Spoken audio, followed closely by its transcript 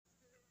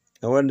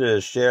I wanted to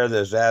share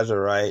this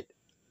azurite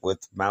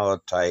with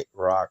malachite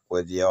rock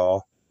with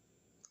y'all.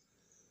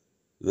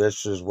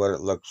 This is what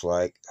it looks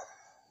like.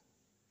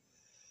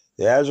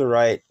 The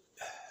azurite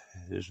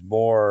is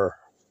more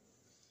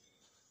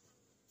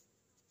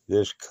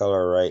this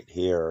color right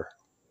here.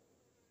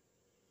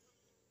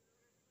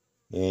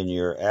 And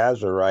your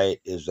azurite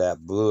is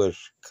that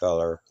bluish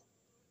color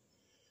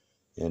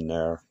in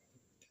there.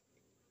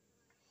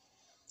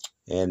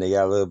 And they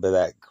got a little bit of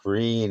that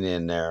green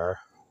in there.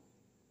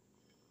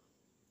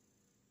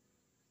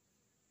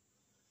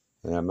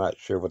 And I'm not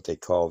sure what they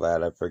call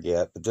that, I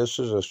forget. But this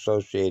is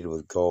associated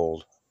with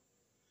gold.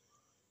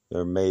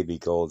 There may be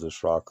gold in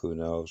this rock, who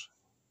knows.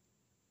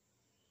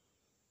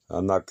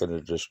 I'm not going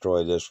to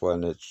destroy this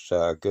one. It's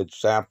a good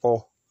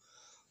sample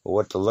of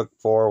what to look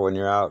for when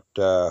you're out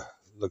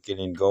looking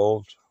in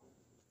gold.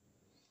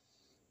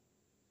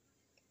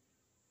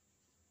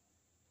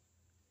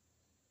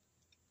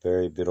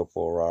 Very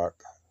beautiful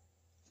rock.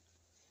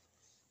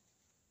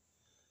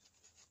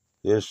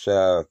 This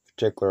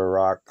particular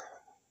rock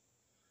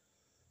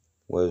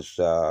was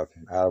out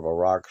of a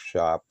rock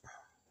shop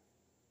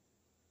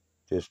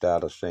just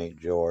out of St.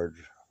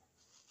 George.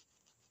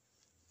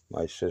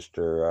 My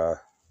sister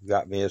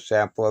got me a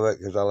sample of it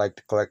because I like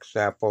to collect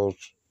samples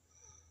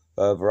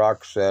of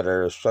rocks that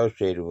are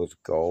associated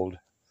with gold.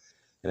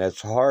 And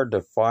it's hard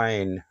to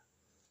find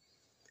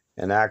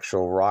an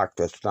actual rock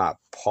that's not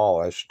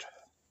polished.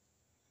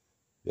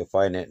 You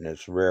find it in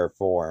its rare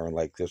form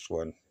like this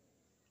one.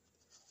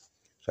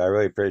 So I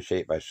really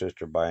appreciate my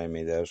sister buying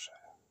me this.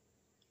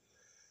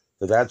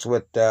 But that's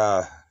what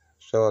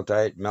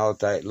silitite,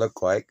 malachite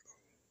look like.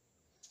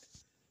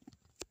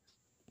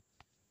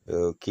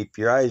 So keep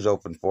your eyes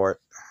open for it.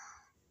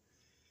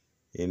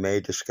 You may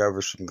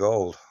discover some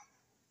gold.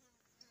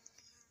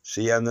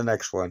 See you on the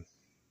next one.